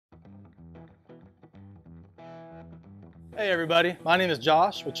Hey everybody, my name is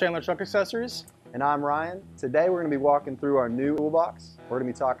Josh with Chandler Truck Accessories. And I'm Ryan. Today we're going to be walking through our new toolbox. We're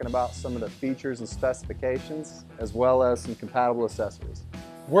going to be talking about some of the features and specifications, as well as some compatible accessories.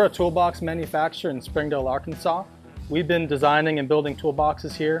 We're a toolbox manufacturer in Springdale, Arkansas. We've been designing and building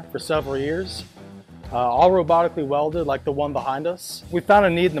toolboxes here for several years, all robotically welded like the one behind us. We found a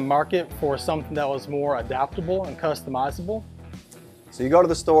need in the market for something that was more adaptable and customizable. So you go to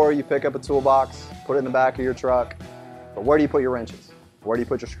the store, you pick up a toolbox, put it in the back of your truck, but where do you put your wrenches? Where do you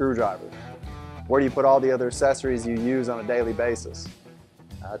put your screwdrivers? Where do you put all the other accessories you use on a daily basis?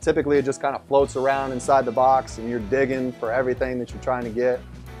 Typically it just kind of floats around inside the box and you're digging for everything that you're trying to get.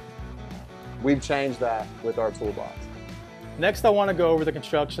 We've changed that with our toolbox. Next, I want to go over the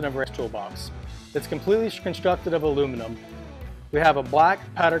construction of our toolbox. It's completely constructed of aluminum. We have a black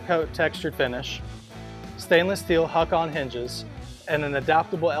powder coat textured finish, stainless steel huck-on hinges, and an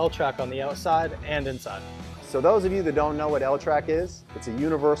adaptable L-track on the outside and inside. So those of you that don't know what L-track is, it's a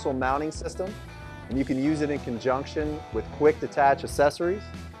universal mounting system, and you can use it in conjunction with quick detach accessories.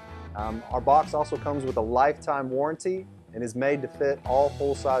 Our box also comes with a lifetime warranty and is made to fit all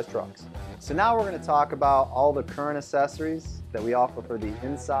full-size trucks. So now we're going to talk about all the current accessories that we offer for the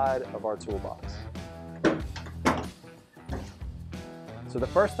inside of our toolbox. So the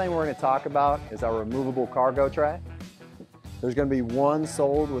first thing we're going to talk about is our removable cargo tray. There's going to be one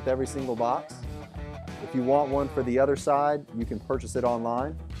sold with every single box. If you want one for the other side, you can purchase it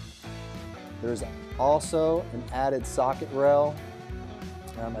online. There's also an added socket rail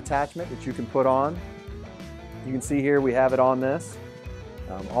attachment that you can put on. You can see here we have it on this.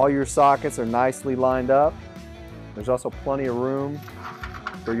 All your sockets are nicely lined up. There's also plenty of room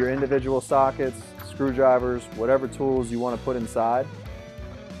for your individual sockets, screwdrivers, whatever tools you want to put inside.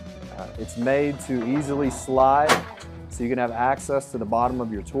 It's made to easily slide so you can have access to the bottom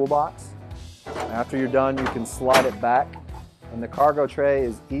of your toolbox. After you're done, you can slide it back, and the cargo tray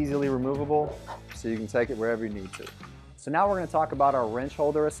is easily removable so you can take it wherever you need to. So now we're going to talk about our wrench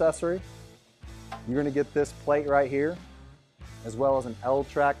holder accessory. You're going to get this plate right here, as well as an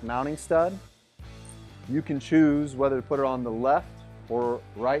L-track mounting stud. You can choose whether to put it on the left or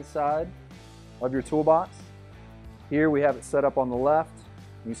right side of your toolbox. Here we have it set up on the left.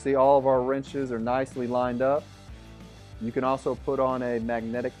 You see all of our wrenches are nicely lined up. You can also put on a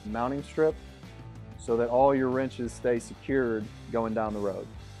magnetic mounting strip so that all your wrenches stay secured going down the road.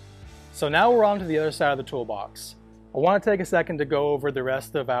 So now we're on to the other side of the toolbox. I want to take a second to go over the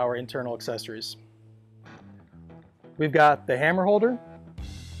rest of our internal accessories. We've got the hammer holder,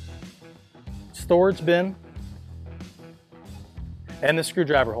 storage bin, and the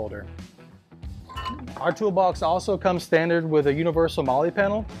screwdriver holder. Our toolbox also comes standard with a universal MOLLE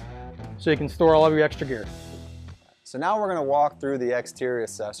panel, so you can store all of your extra gear. So now we're going to walk through the exterior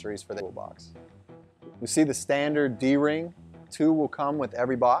accessories for the toolbox. You see the standard D-ring. 2 will come with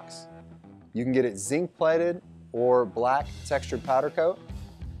every box. You can get it zinc plated or black textured powder coat.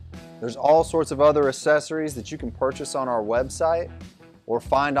 There's all sorts of other accessories that you can purchase on our website or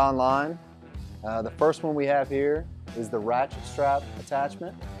find online. The first one we have here is the ratchet strap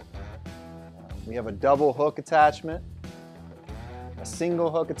attachment. We have a double hook attachment, a single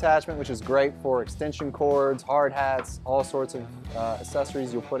hook attachment, which is great for extension cords, hard hats, all sorts of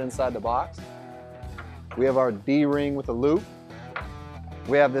accessories you'll put inside the box. We have our D-ring with a loop.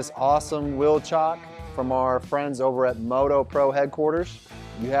 We have this awesome wheel chock from our friends over at Moto Pro headquarters.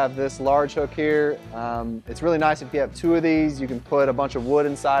 You have this large hook here. It's really nice if you have 2 of these. You can put a bunch of wood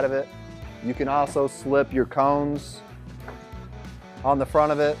inside of it. You can also slip your cones on the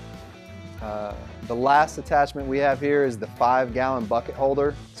front of it. The last attachment we have here is the 5-gallon bucket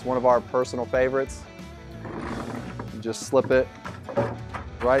holder. It's one of our personal favorites. You just slip it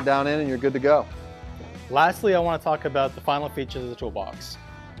right down in and you're good to go. Lastly, I want to talk about the final features of the toolbox.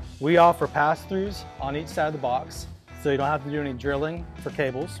 We offer pass-throughs on each side of the box, so you don't have to do any drilling for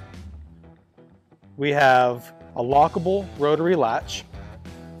cables. We have a lockable rotary latch,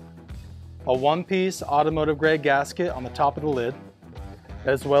 a 1-piece automotive-grade gasket on the top of the lid,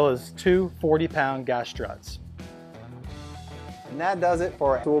 as well as 2 40-pound gas struts. And that does it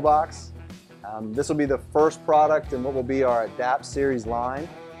for our toolbox. This will be the first product in what will be our Adapt series line.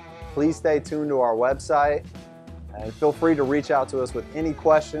 Please stay tuned to our website and feel free to reach out to us with any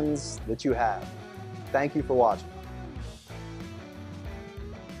questions that you have. Thank you for watching.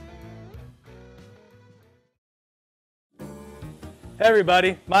 Hey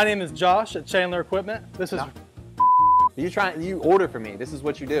everybody, my name is Josh at Chandler Equipment. This is You order for me. This is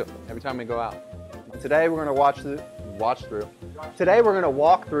what you do every time we go out. Today we're going to walk through. Today we're going to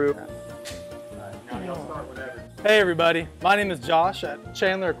walk through. Now y'all start whatever. Hey everybody, my name is Josh at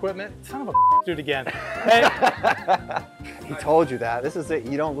Chandler Equipment. Son of a dude again. Hey. He told you that. This is it.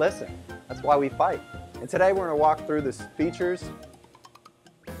 You don't listen. That's why we fight. And today we're going to walk through the features.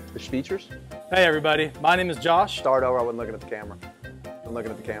 The features? Hey everybody, my name is Josh. Start over. I wasn't looking at the camera. I'm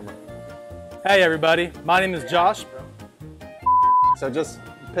looking at the camera. Hey everybody, my name is Josh. So just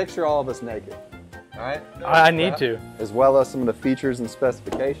picture all of us naked. All right? I need to. As well as some of the features and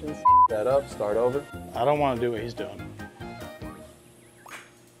specifications. That up, start over. I don't want to do what he's doing.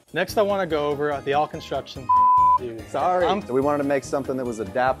 Next I want to go over the all construction. Dude. Sorry. So we wanted to make something that was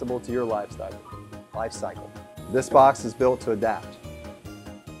adaptable to your life cycle. This box is built to adapt.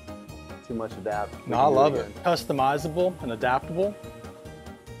 Too much adapt. No, I love it. Customizable and adaptable.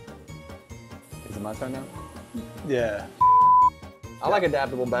 Is it my turn now? Yeah. I like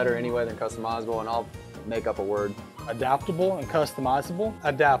adaptable better anyway than customizable, and I'll make up a word. Adaptable and customizable.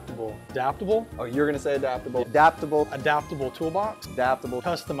 Adaptable. Adaptable. Oh, you're gonna say adaptable. Adaptable. Adaptable toolbox. Adaptable.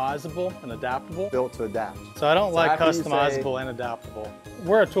 Customizable and adaptable. Built to adapt. So I don't like after you customizable and adaptable.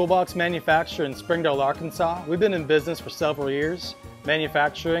 We're a toolbox manufacturer in Springdale, Arkansas. We've been in business for several years,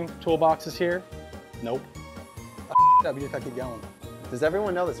 manufacturing toolboxes here. Nope. Up, you just gotta keep going. Does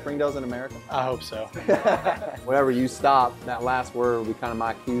everyone know that Springdale's in America? I hope so. Whenever you stop, that last word will be kind of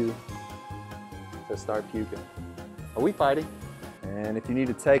my cue to start puking. Are we fighting? And if you need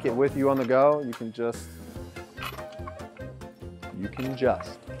to take it with you on the go, you can just.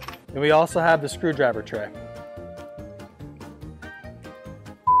 And we also have the screwdriver tray.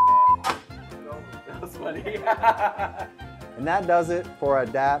 That was funny. And that does it for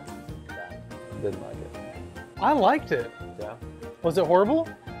adapt. Didn't like it. I liked it. Yeah. Was it horrible?